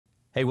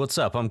Hey, what's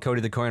up? I'm Cody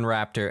the Coin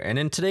Raptor, and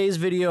in today's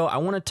video, I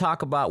want to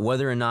talk about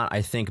whether or not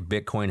I think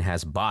Bitcoin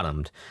has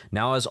bottomed.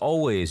 Now, as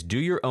always, do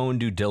your own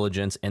due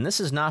diligence, and this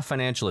is not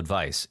financial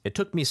advice. It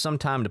took me some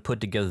time to put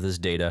together this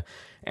data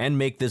and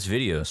make this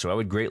video, so I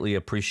would greatly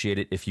appreciate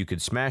it if you could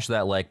smash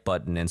that like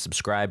button and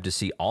subscribe to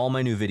see all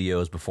my new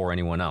videos before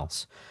anyone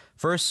else.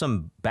 First,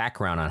 some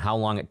background on how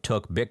long it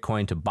took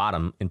Bitcoin to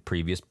bottom in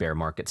previous bear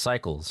market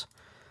cycles.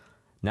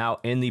 Now,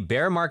 in the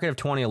bear market of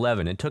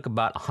 2011, it took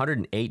about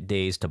 108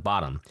 days to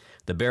bottom.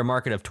 The bear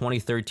market of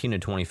 2013 to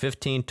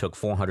 2015 took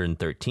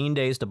 413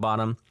 days to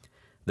bottom.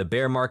 The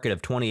bear market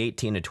of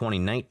 2018 to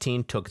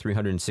 2019 took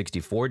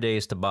 364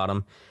 days to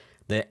bottom.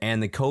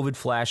 And the COVID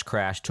flash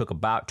crash took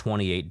about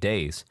 28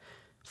 days.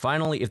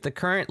 Finally, if the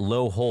current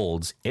low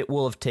holds, it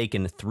will have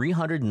taken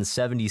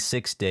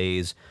 376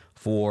 days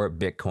for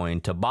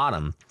Bitcoin to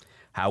bottom.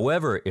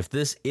 However, if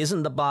this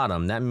isn't the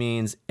bottom, that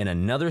means in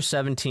another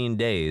 17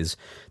 days,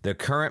 the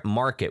current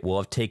market will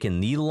have taken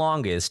the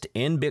longest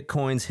in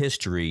Bitcoin's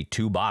history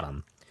to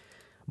bottom.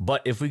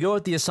 But if we go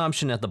with the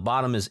assumption that the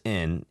bottom is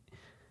in,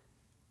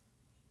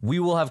 we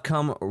will have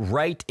come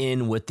right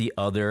in with the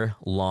other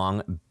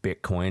long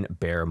Bitcoin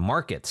bear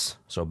markets.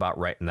 So about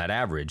right in that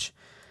average.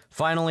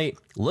 Finally,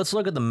 let's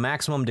look at the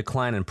maximum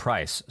decline in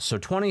price. So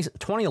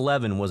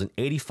 2011 was an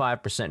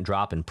 85%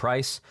 drop in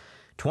price.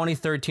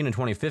 2013 and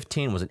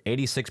 2015 was an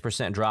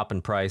 86% drop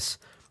in price.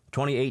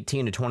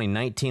 2018 to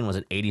 2019 was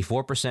an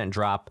 84%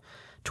 drop.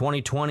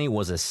 2020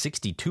 was a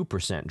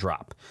 62%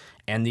 drop.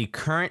 And the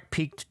current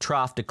peak to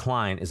trough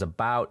decline is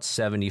about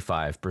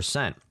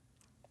 75%.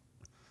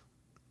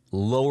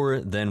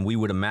 Lower than we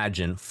would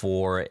imagine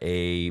for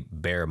a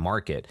bear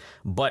market,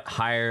 but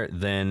higher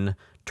than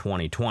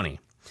 2020.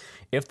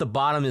 If the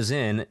bottom is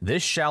in,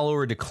 this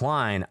shallower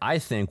decline, I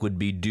think, would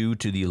be due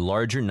to the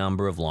larger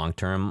number of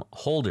long-term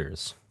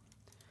holders.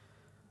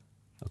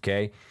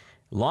 Okay,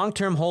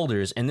 long-term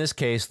holders, in this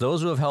case,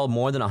 those who have held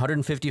more than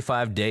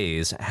 155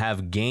 days,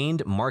 have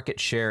gained market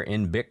share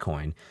in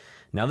Bitcoin.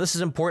 Now, this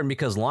is important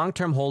because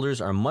long-term holders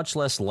are much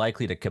less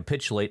likely to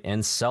capitulate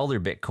and sell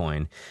their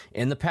Bitcoin.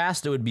 In the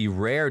past, it would be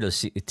rare to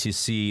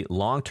see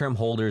long-term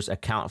holders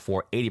account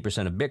for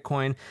 80% of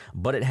Bitcoin,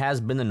 but it has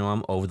been the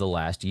norm over the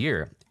last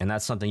year, and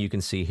that's something you can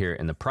see here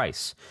in the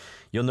price.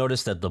 You'll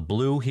notice that the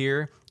blue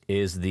here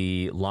is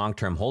the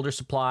long-term holder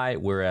supply,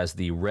 whereas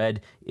the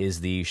red is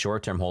the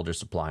short-term holder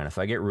supply. And if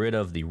I get rid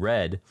of the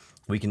red,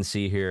 we can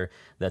see here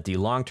that the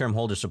long-term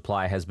holder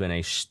supply has been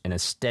in a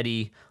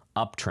steady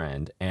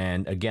uptrend.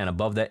 And again,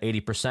 above that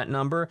 80%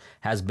 number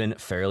has been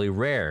fairly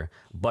rare.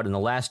 But in the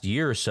last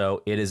year or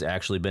so, it has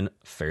actually been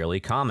fairly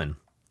common.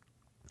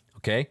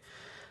 Okay?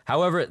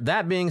 However,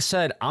 that being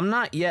said, I'm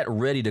not yet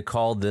ready to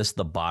call this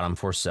the bottom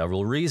for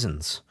several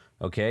reasons.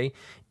 Okay,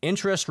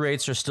 interest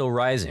rates are still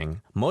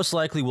rising. Most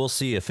likely we'll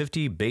see a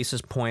 50 basis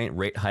point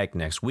rate hike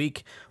next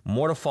week.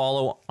 More to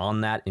follow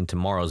on that in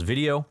tomorrow's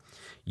video.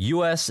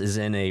 US is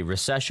in a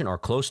recession or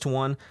close to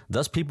one,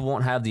 thus people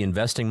won't have the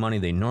investing money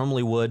they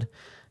normally would.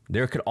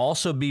 There could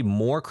also be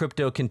more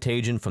crypto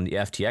contagion from the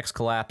FTX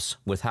collapse.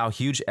 With how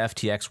huge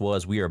FTX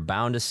was, we are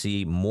bound to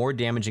see more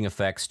damaging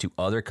effects to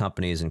other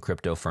companies and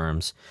crypto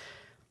firms.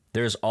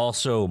 There's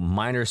also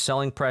miner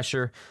selling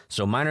pressure.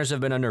 So miners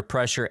have been under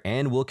pressure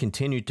and will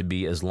continue to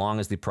be as long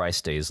as the price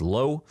stays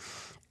low.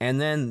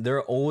 And then there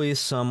are always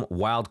some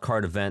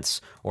wildcard events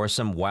or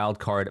some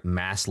wildcard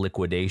mass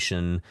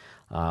liquidation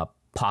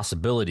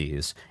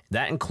possibilities.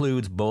 That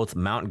includes both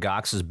Mt.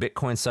 Gox's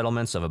Bitcoin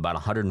settlements of about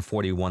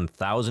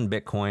 141,000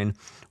 Bitcoin,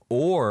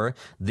 or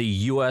the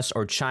US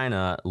or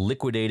China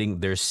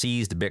liquidating their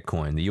seized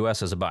Bitcoin. The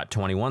US has about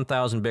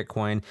 21,000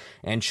 Bitcoin,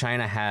 and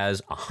China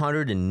has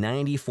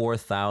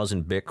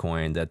 194,000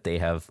 Bitcoin that they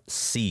have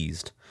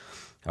seized.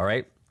 All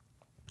right.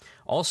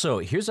 Also,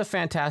 here's a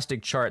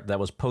fantastic chart that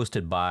was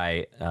posted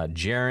by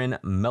Jaron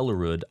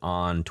Mellerud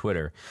on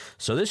Twitter.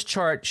 So this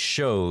chart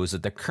shows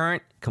that the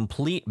current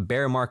complete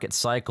bear market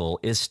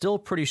cycle is still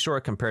pretty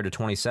short compared to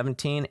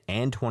 2017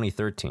 and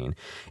 2013.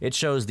 It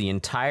shows the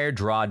entire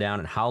drawdown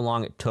and how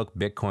long it took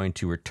Bitcoin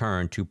to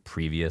return to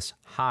previous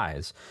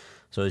highs.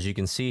 So as you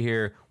can see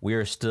here, we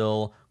are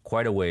still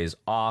quite a ways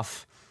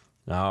off.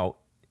 Now,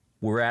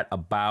 we're at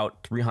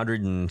about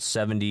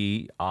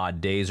 370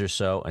 odd days or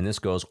so, and this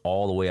goes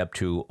all the way up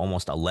to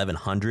almost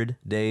 1,100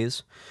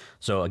 days.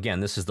 So again,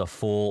 this is the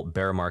full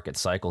bear market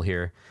cycle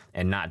here,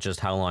 and not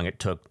just how long it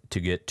took to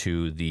get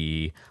to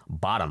the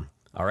bottom.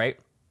 All right.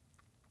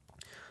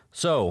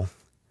 So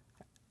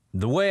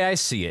the way I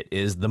see it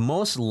is the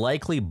most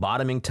likely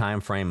bottoming time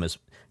frame is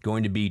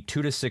going to be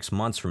 2 to 6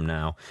 months from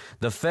now.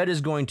 The Fed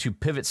is going to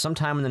pivot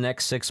sometime in the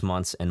next 6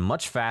 months, and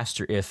much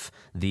faster if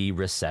the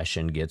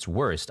recession gets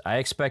worse. I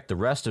expect the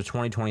rest of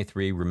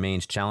 2023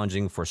 remains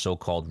challenging for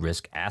so-called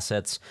risk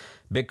assets.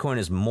 Bitcoin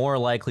is more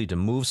likely to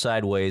move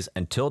sideways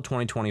until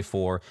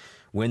 2024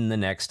 when the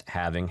next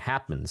halving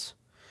happens.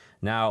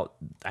 Now,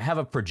 I have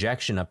a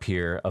projection up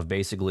here of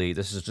basically,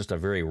 this is just a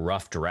very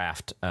rough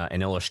draft,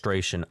 an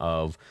illustration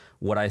of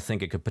what I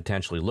think it could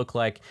potentially look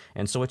like.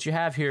 And so what you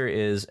have here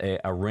is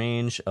a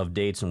range of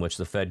dates in which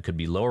the Fed could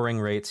be lowering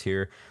rates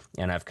here.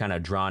 And I've kind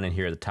of drawn in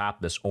here at the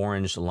top, this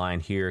orange line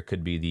here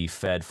could be the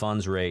Fed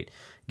funds rate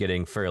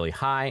getting fairly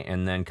high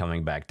and then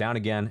coming back down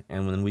again.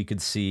 And then we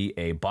could see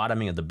a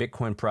bottoming of the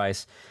Bitcoin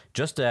price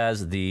just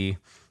as the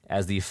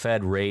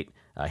Fed rate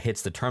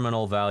hits the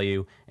terminal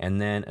value, and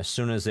then as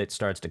soon as it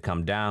starts to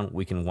come down,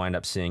 we can wind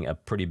up seeing a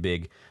pretty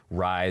big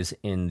rise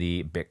in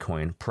the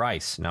Bitcoin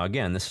price. Now,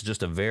 again, this is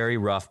just a very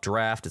rough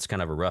draft. It's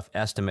kind of a rough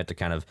estimate to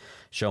kind of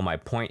show my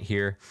point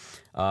here,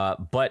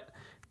 but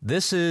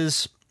this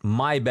is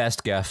my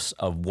best guess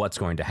of what's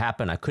going to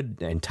happen. I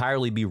could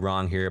entirely be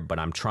wrong here, but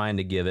I'm trying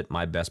to give it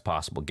my best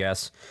possible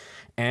guess.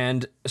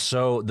 And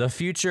so the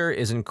future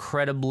is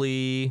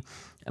incredibly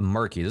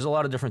murky. There's a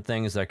lot of different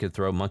things that could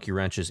throw monkey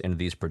wrenches into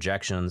these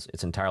projections.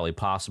 It's entirely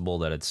possible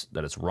that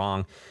it's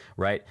wrong,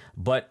 right?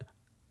 But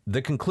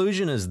the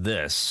conclusion is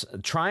this: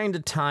 trying to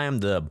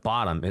time the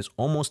bottom is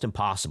almost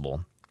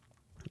impossible.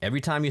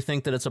 Every time you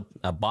think that it's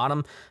a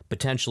bottom,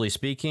 potentially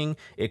speaking,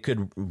 it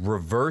could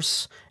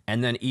reverse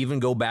and then even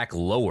go back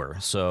lower.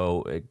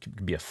 So it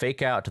could be a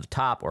fake out to the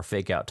top or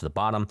fake out to the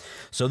bottom.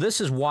 So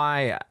this is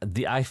why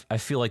I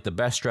feel like the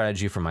best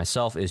strategy for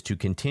myself is to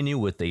continue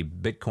with a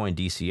Bitcoin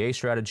DCA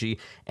strategy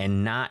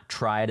and not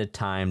try to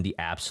time the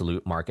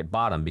absolute market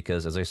bottom,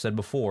 because as I said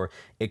before,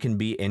 it can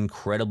be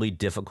incredibly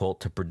difficult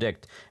to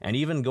predict. And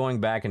even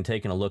going back and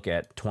taking a look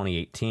at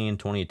 2018,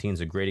 2018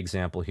 is a great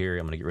example here.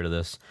 I'm going to get rid of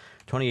this.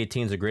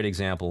 2018 is a great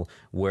example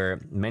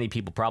where many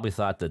people probably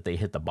thought that they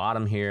hit the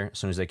bottom here as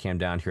soon as they came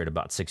down here at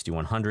about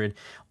 6,100,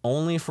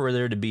 only for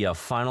there to be a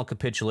final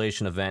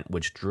capitulation event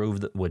which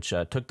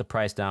took the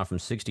price down from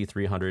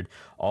 6,300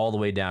 all the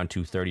way down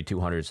to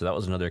 3,200. So that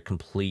was another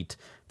complete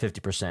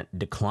 50%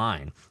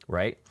 decline,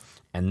 right?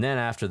 And then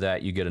after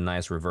that, you get a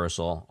nice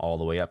reversal all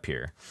the way up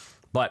here.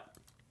 But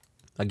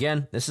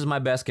again, this is my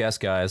best guess,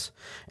 guys.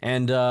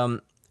 And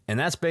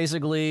that's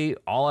basically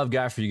all I've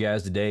got for you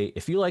guys today.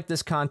 If you like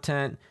this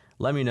content,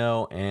 let me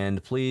know,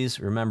 and please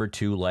remember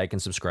to like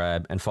and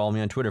subscribe and follow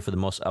me on Twitter for the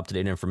most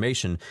up-to-date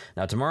information.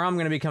 Now, tomorrow I'm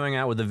going to be coming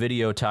out with a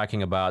video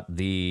talking about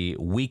the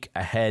week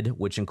ahead,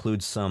 which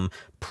includes some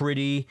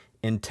pretty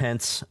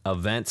intense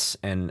events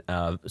and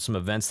some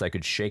events that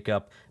could shake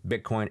up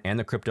Bitcoin and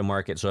the crypto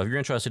market. So if you're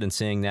interested in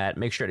seeing that,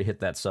 make sure to hit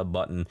that sub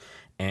button,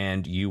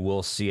 and you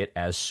will see it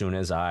as soon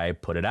as I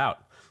put it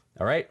out.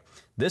 All right,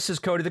 this is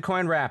Cody the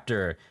Coin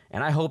Raptor,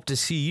 and I hope to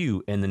see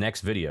you in the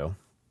next video.